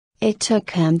It took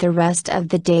him the rest of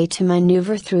the day to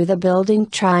maneuver through the building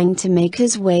trying to make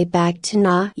his way back to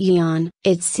Na-Yeon.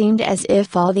 It seemed as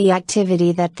if all the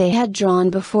activity that they had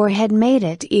drawn before had made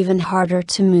it even harder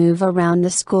to move around the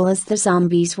school as the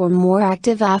zombies were more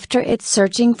active after it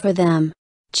searching for them.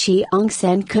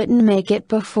 Cheong-san couldn't make it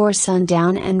before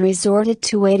sundown and resorted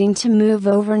to waiting to move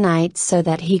overnight so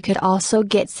that he could also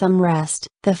get some rest.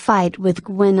 The fight with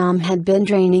Gwenom had been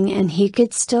draining and he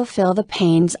could still feel the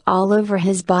pains all over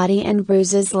his body and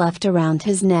bruises left around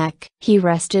his neck. He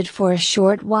rested for a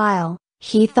short while,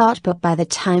 he thought, but by the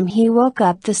time he woke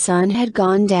up the sun had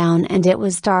gone down and it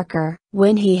was darker.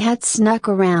 When he had snuck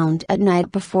around at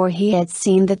night before he had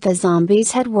seen that the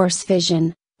zombies had worse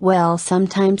vision. Well,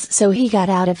 sometimes, so he got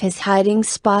out of his hiding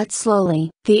spot slowly.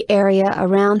 The area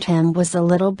around him was a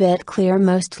little bit clear,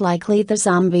 most likely the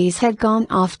zombies had gone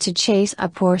off to chase a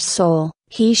poor soul.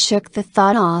 He shook the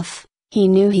thought off. He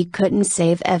knew he couldn't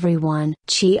save everyone.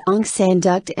 Cheong-san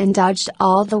ducked and dodged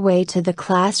all the way to the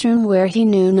classroom where he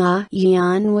knew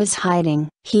Na-Yeon was hiding.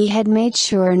 He had made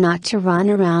sure not to run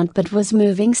around but was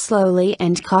moving slowly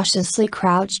and cautiously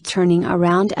crouched, turning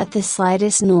around at the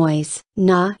slightest noise.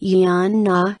 Na-Yeon,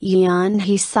 Na-Yeon,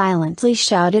 he silently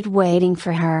shouted, waiting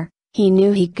for her. He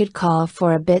knew he could call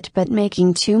for a bit, but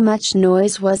making too much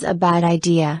noise was a bad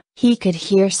idea. He could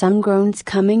hear some groans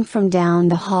coming from down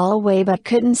the hallway but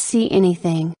couldn't see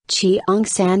anything.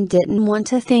 Cheong-san didn't want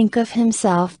to think of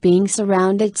himself being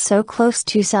surrounded so close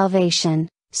to salvation,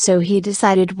 so he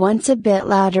decided once a bit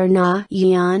louder.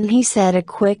 Na-Yeon, he said, a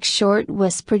quick short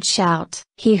whispered shout.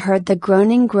 He heard the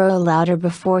groaning grow louder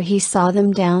before he saw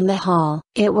them down the hall.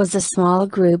 It was a small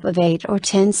group of 8 or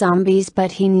 10 zombies,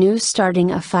 but he knew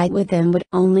starting a fight with them would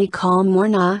only call more.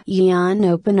 Na-Yeon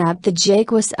open up. The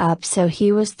jig was up, so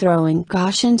he was throwing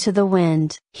caution to the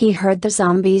wind. He heard the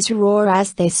zombies roar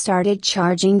as they started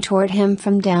charging toward him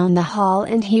from down the hall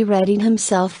and he readied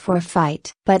himself for a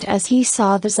fight. But as he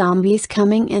saw the zombies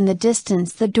coming in the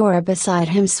distance, the door beside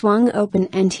him swung open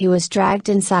and he was dragged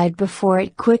inside before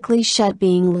it quickly shut,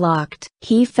 being locked.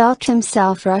 He felt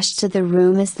himself rush to the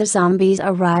room as the zombies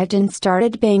arrived and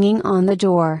started banging on the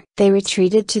door. They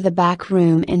retreated to the back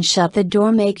room and shut the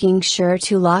door, making sure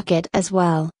to lock it as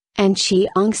well. And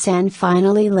Cheong-san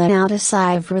finally let out a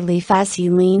sigh of relief as he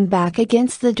leaned back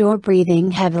against the door,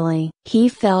 breathing heavily. He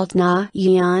felt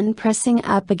Na-Yeon pressing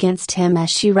up against him as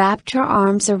she wrapped her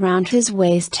arms around his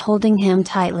waist, holding him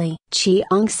tightly.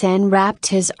 Cheong-san wrapped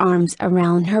his arms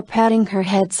around her, patting her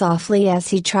head softly as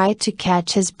he tried to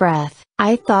catch his breath.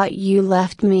 "I thought you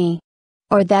left me.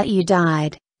 Or that you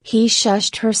died." He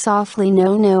shushed her softly.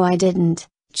 No, I didn't.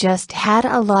 Just had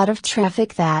a lot of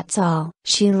traffic, that's all."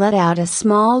 She let out a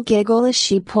small giggle as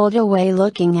she pulled away,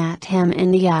 looking at him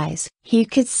in the eyes. He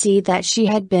could see that she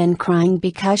had been crying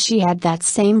because she had that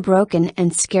same broken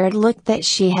and scared look that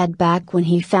she had back when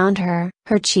he found her.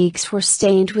 Her cheeks were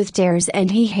stained with tears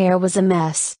and her hair was a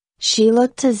mess. She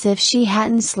looked as if she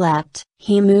hadn't slept.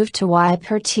 He moved to wipe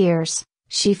her tears.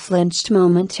 She flinched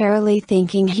momentarily,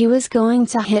 thinking he was going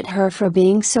to hit her for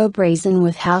being so brazen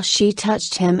with how she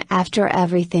touched him after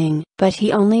everything. But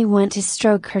he only went to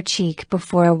stroke her cheek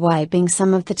before wiping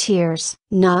some of the tears.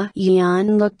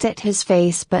 Na-Yeon looked at his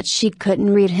face, but she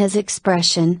couldn't read his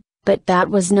expression. But that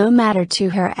was no matter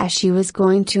to her, as she was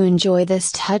going to enjoy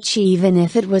this touch even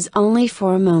if it was only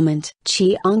for a moment.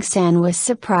 Cheong-san was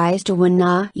surprised when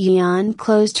Na-Yeon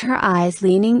closed her eyes,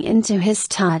 leaning into his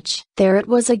touch. There it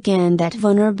was again, that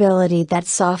vulnerability, that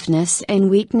softness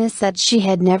and weakness that she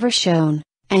had never shown,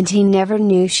 and he never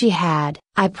knew she had.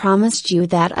 "I promised you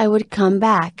that I would come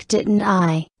back, didn't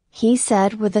I?" he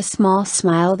said with a small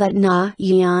smile that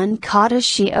Na-Yeon caught as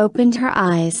she opened her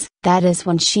eyes. That is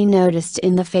when she noticed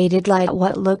in the faded light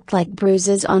what looked like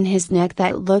bruises on his neck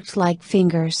that looked like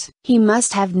fingers. He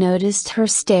must have noticed her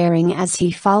staring as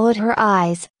he followed her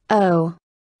eyes. "Oh.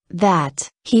 That,"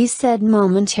 he said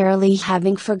momentarily,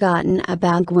 having forgotten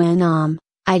about Gwenom.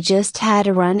 "I just had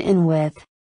a run-in with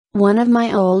one of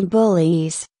my old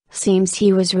bullies. Seems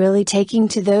he was really taking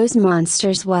to those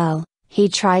monsters well. He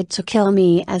tried to kill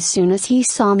me as soon as he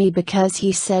saw me because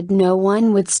he said no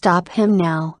one would stop him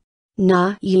now."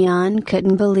 Na-Yeon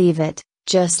couldn't believe it.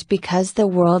 Just because the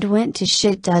world went to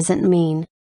shit doesn't mean.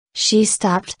 She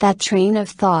stopped that train of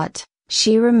thought.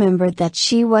 She remembered that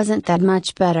she wasn't that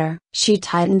much better. She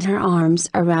tightened her arms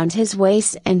around his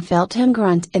waist and felt him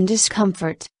grunt in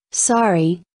discomfort.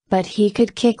 "Sorry, but he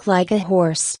could kick like a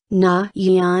horse."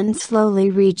 Na-Yeon slowly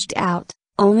reached out,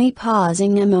 only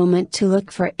pausing a moment to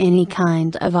look for any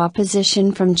kind of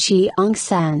opposition from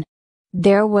Cheong-san.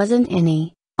 There wasn't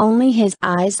any, only his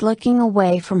eyes looking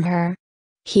away from her.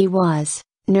 He was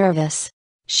nervous.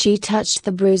 She touched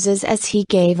the bruises as he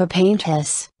gave a faint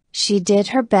hiss. She did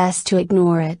her best to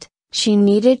ignore it. She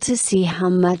needed to see how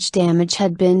much damage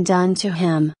had been done to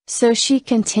him. So she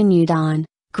continued on,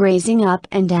 grazing up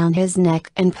and down his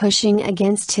neck and pushing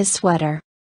against his sweater.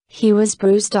 He was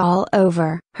bruised all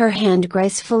over. Her hand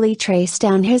gracefully traced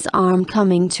down his arm,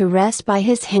 coming to rest by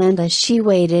his hand as she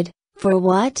waited. For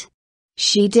what?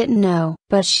 She didn't know,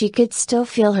 but she could still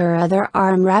feel her other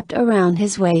arm wrapped around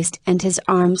his waist and his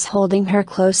arms holding her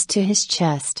close to his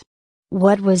chest.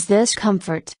 What was this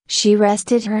comfort? She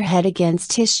rested her head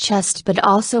against his chest but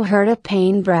also heard a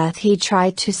pained breath he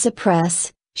tried to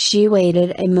suppress. She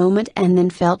waited a moment and then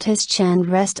felt his chin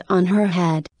rest on her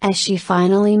head. As she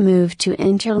finally moved to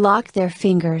interlock their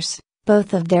fingers,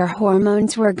 both of their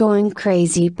hormones were going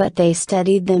crazy, but they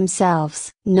steadied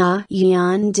themselves.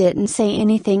 Na-Yeon didn't say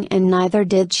anything and neither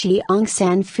did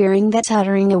Cheong-san, fearing that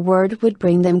uttering a word would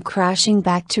bring them crashing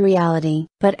back to reality.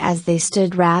 But as they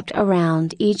stood wrapped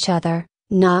around each other,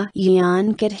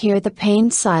 Na-Yeon could hear the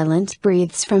pained silent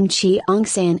breaths from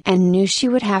Cheong-san and knew she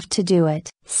would have to do it.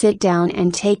 Sit down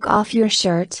and take off your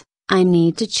shirt. I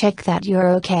need to check that you're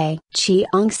okay.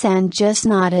 Cheong-san just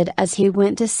nodded as he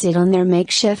went to sit on their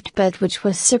makeshift bed, which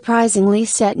was surprisingly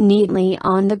set neatly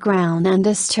on the ground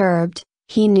undisturbed.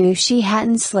 He knew she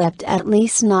hadn't slept, at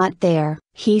least not there.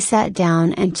 He sat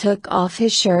down and took off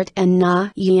his shirt and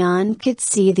Na-Yeon could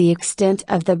see the extent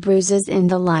of the bruises in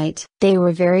the light. They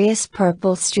were various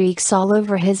purple streaks all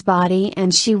over his body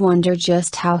and she wondered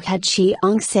just how had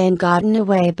Cheong-san gotten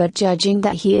away, but judging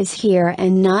that he is here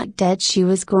and not dead, she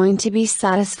was going to be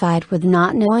satisfied with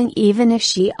not knowing, even if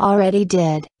she already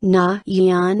did.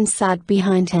 Na-Yeon sat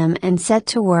behind him and set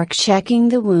to work checking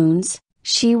the wounds.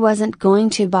 She wasn't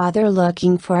going to bother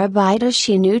looking for a bite as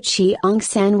she knew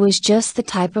Cheong-san was just the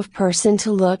type of person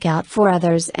to look out for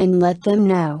others and let them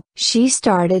know. She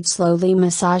started slowly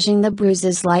massaging the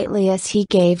bruises lightly as he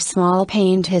gave small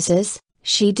pained hisses.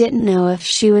 She didn't know if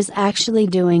she was actually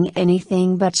doing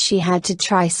anything, but she had to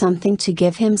try something to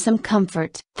give him some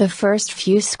comfort. The first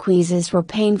few squeezes were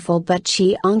painful, but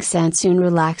Cheong-san soon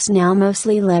relaxed, now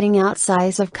mostly letting out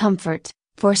sighs of comfort.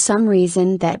 For some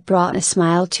reason that brought a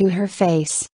smile to her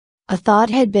face. A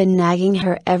thought had been nagging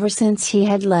her ever since he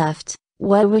had left.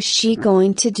 What was she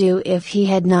going to do if he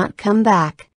had not come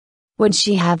back? Would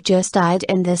she have just died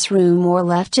in this room or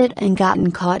left it and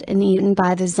gotten caught and eaten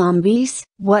by the zombies?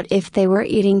 What if they were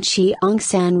eating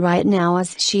Cheong-san right now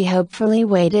as she hopefully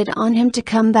waited on him to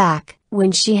come back?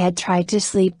 When she had tried to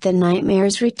sleep, the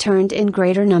nightmares returned in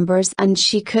greater numbers and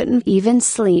she couldn't even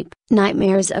sleep.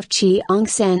 Nightmares of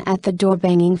Cheong-san at the door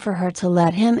begging for her to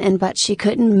let him in, but she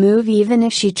couldn't move even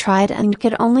if she tried and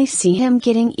could only see him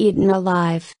getting eaten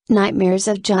alive. Nightmares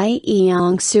of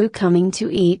Jae-young-soo coming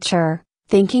to eat her.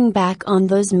 Thinking back on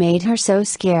those made her so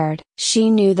scared. She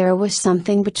knew there was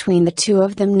something between the two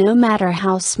of them, no matter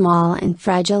how small and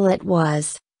fragile it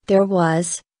was. There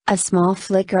was a small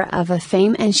flicker of a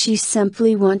flame and she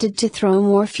simply wanted to throw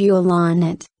more fuel on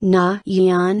it.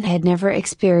 Na-Yeon had never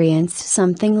experienced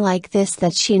something like this,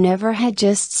 that she never had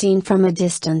just seen from a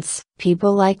distance.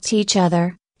 People liked each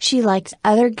other, she liked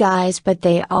other guys, but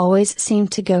they always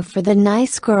seemed to go for the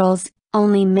nice girls,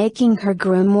 only making her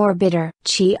grow more bitter.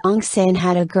 Cheong-san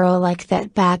had a girl like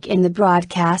that back in the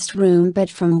broadcast room, but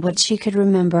from what she could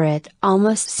remember it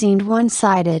almost seemed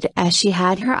one-sided as she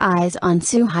had her eyes on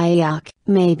Soo-hyuk.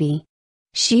 Maybe.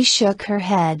 She shook her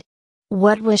head.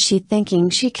 What was she thinking?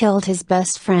 She killed his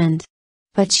best friend.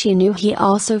 But she knew he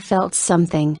also felt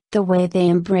something. The way they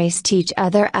embraced each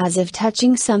other as if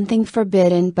touching something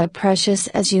forbidden but precious,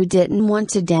 as you didn't want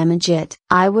to damage it.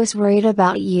 I was worried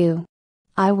about you.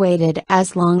 I waited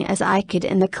as long as I could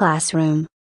in the classroom.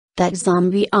 That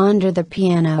zombie under the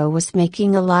piano was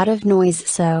making a lot of noise,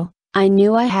 so I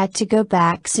knew I had to go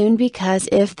back soon, because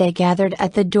if they gathered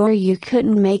at the door you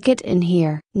couldn't make it in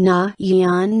here.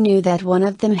 Na-Yeon knew that one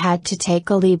of them had to take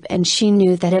a leap, and she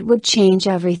knew that it would change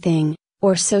everything,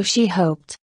 or so she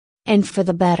hoped. And for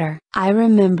the better. I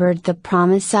remembered the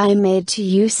promise I made to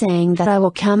you, saying that I will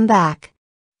come back.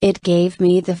 It gave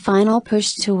me the final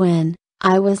push to win.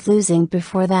 I was losing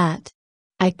before that.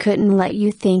 I couldn't let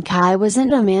you think I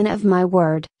wasn't a man of my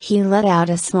word. He let out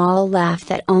a small laugh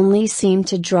that only seemed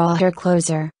to draw her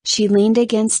closer. She leaned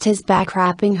against his back,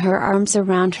 wrapping her arms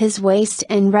around his waist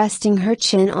and resting her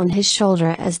chin on his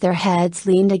shoulder as their heads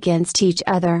leaned against each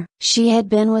other. She had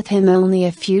been with him only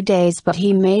a few days, but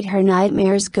he made her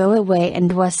nightmares go away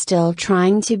and was still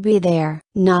trying to be there.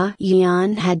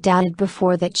 Na-Yeon had doubted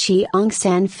before that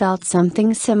Cheong-san felt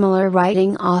something similar,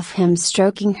 riding off him,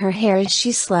 stroking her hair as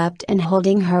she slept and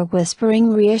holding her,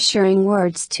 whispering reassuring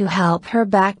words to help her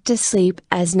back to sleep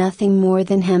as nothing more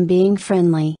than him being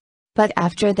friendly. But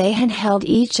after they had held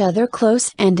each other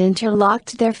close and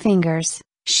interlocked their fingers,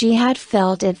 she had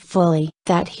felt it fully,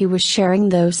 that he was sharing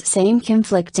those same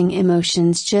conflicting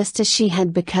emotions just as she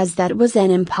had, because that was an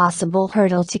impossible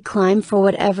hurdle to climb for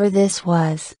whatever this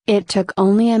was. It took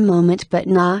only a moment, but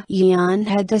Na-Yeon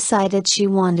had decided she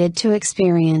wanted to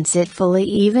experience it fully,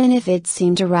 even if it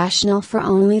seemed irrational for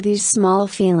only these small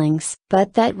feelings.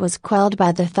 But that was quelled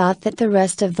by the thought that the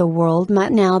rest of the world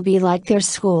might now be like their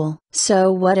school.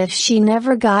 So what if she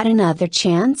never got another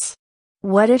chance?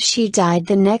 What if she died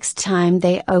the next time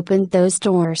they opened those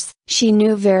doors? She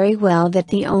knew very well that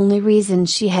the only reason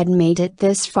she had made it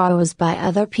this far was by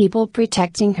other people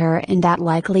protecting her, and that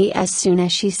likely as soon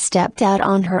as she stepped out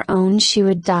on her own she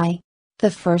would die. The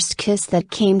first kiss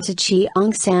that came to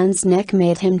Cheong-san's neck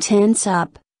made him tense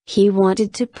up. He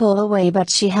wanted to pull away, but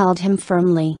she held him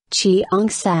firmly.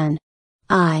 Cheong-san.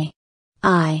 I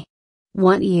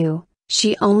want you.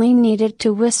 She only needed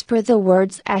to whisper the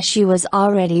words as she was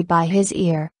already by his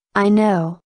ear. I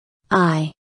know.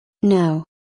 I know.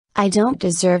 I don't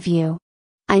deserve you.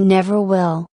 I never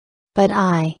will. But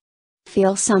I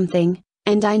feel something,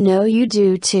 and I know you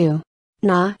do too.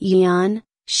 Na-Yeon,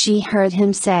 she heard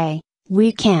him say,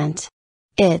 we can't.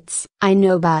 I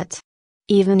know, but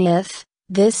even if,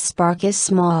 this spark is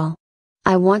small.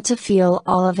 I want to feel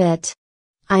all of it.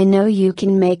 I know you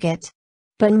can make it.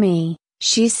 But me.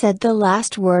 She said the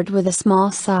last word with a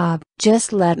small sob.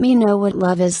 Just let me know what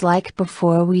love is like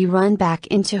before we run back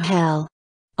into hell.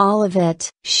 All of it.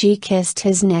 She kissed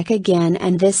his neck again,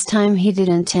 and this time he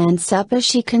didn't tense up as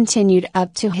she continued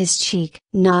up to his cheek.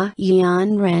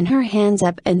 Na-Yeon ran her hands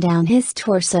up and down his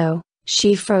torso.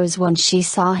 She froze when she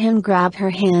saw him grab her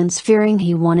hands, fearing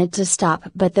he wanted to stop,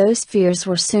 but those fears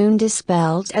were soon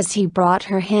dispelled as he brought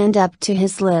her hand up to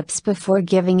his lips before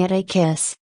giving it a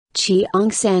kiss.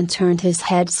 Cheong-san turned his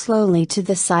head slowly to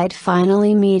the side,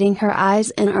 finally meeting her eyes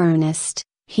in earnest.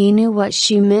 He knew what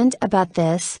she meant about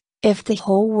this. If the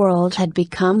whole world had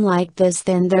become like this,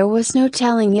 then there was no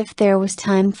telling if there was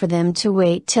time for them to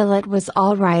wait till it was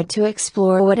alright to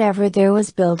explore whatever there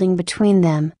was building between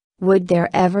them. Would there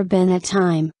ever been a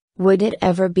time? Would it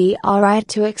ever be alright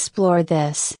to explore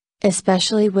this,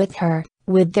 especially with her?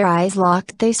 With their eyes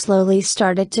locked, they slowly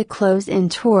started to close in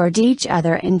toward each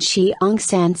other, and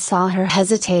Cheong-san saw her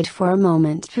hesitate for a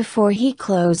moment before he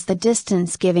closed the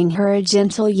distance, giving her a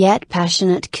gentle yet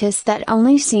passionate kiss that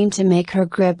only seemed to make her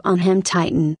grip on him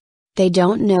tighten. They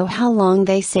don't know how long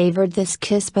they savored this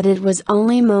kiss, but it was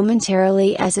only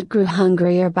momentarily, as it grew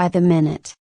hungrier by the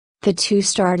minute. The two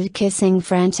started kissing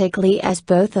frantically as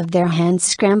both of their hands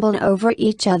scrambled over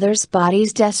each other's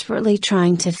bodies, desperately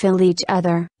trying to feel each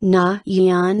other.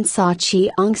 Na-Yeon saw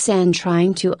Cheong-san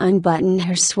trying to unbutton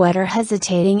her sweater,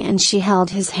 hesitating, and she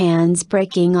held his hands,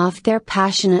 breaking off their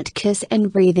passionate kiss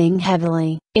and breathing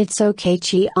heavily. It's okay,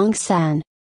 Cheong-san.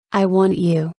 I want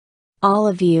you. All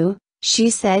of you,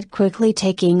 she said quickly,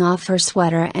 taking off her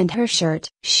sweater and her shirt.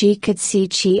 She could see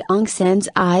Cheong-san's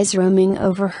eyes roaming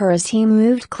over her as he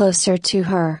moved closer to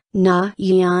her.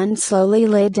 Na-Yeon slowly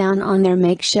lay down on their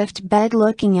makeshift bed,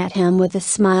 looking at him with a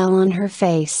smile on her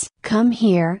face. Come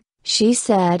here, she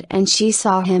said, and she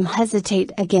saw him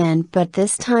hesitate again, but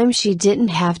this time she didn't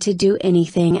have to do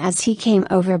anything as he came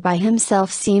over by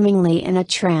himself, seemingly in a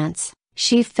trance.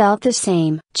 She felt the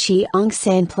same.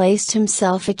 Cheong-san placed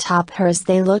himself atop her as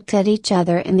they looked at each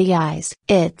other in the eyes.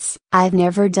 I've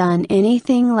never done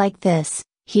anything like this,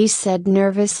 he said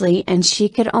nervously, and she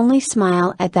could only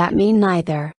smile at that. Me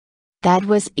neither. That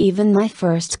was even my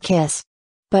first kiss.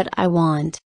 But I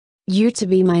want you to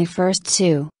be my first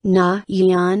too.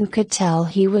 Na-Yeon could tell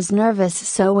he was nervous,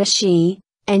 so was she.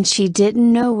 And she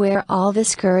didn't know where all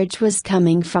this courage was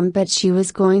coming from, but she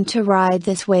was going to ride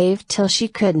this wave till she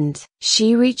couldn't.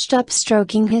 She reached up,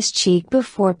 stroking his cheek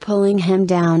before pulling him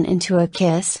down into a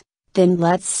kiss. Then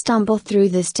let's stumble through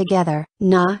this together.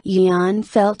 Na-Yeon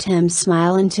felt him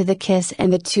smile into the kiss,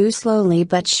 and the two slowly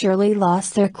but surely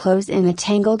lost their clothes in a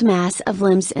tangled mass of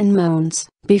limbs and moans.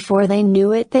 Before they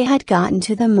knew it, they had gotten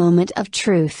to the moment of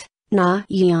truth.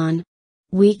 Na-Yeon.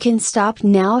 We can stop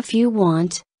now if you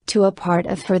want. To a part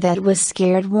of her that was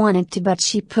scared wanted to, but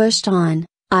she pushed on.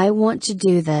 I want to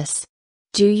do this.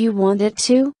 Do you want it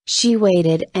to? She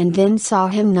waited and then saw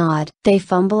him nod. They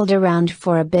fumbled around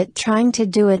for a bit, trying to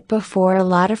do it before a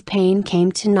lot of pain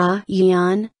came to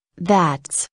Na-Yeon.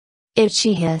 That's it,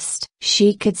 she hissed.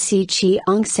 She could see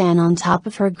Cheong-san on top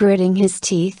of her, gritting his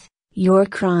teeth. You're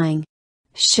crying.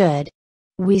 Should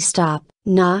we stop?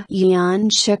 Na-Yeon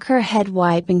shook her head,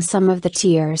 wiping some of the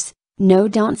tears. No,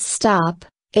 don't stop.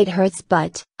 It hurts,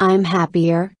 but I'm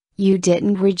happier. You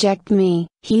didn't reject me.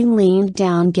 He leaned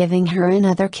down, giving her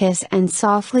another kiss and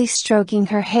softly stroking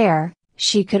her hair.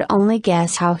 She could only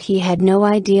guess how he had no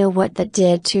idea what that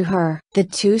did to her. The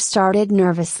two started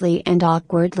nervously and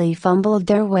awkwardly fumbled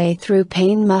their way through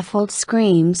pain-muffled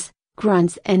screams,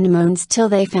 grunts and moans till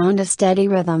they found a steady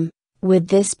rhythm. With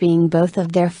this being both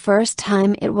of their first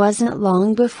time, it wasn't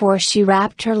long before she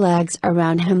wrapped her legs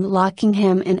around him, locking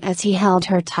him in as he held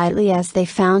her tightly as they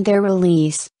found their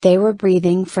release. They were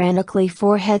breathing frantically,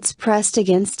 foreheads pressed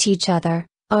against each other,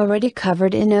 already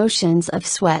covered in oceans of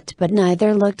sweat, but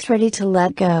neither looked ready to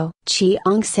let go.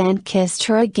 Cheong-san kissed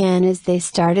her again as they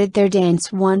started their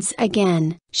dance once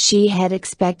again. She had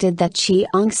expected that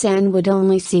Cheong-san would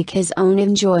only seek his own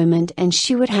enjoyment and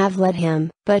she would have let him,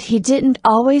 but he didn't,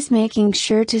 always making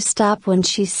sure to stop when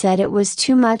she said it was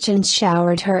too much and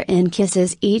showered her in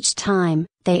kisses each time.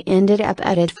 They ended up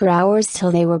at it for hours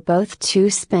till they were both too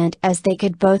spent as they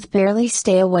could both barely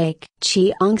stay awake.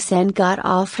 Cheong-san got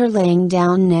off her, laying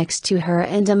down next to her,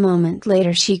 and a moment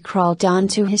later she crawled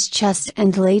onto his chest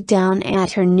and lay down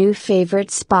at her new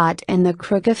favorite spot in the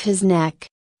crook of his neck.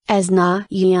 As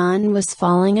Na-Yeon was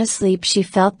falling asleep, she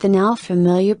felt the now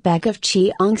familiar beck of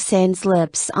Cheong-san's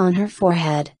lips on her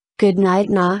forehead. "Good night,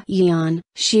 Na-Yeon."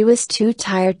 She was too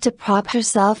tired to prop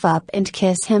herself up and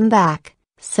kiss him back,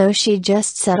 so she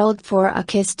just settled for a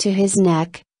kiss to his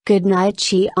neck. "Good night,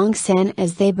 Cheong-san,"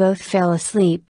 as they both fell asleep.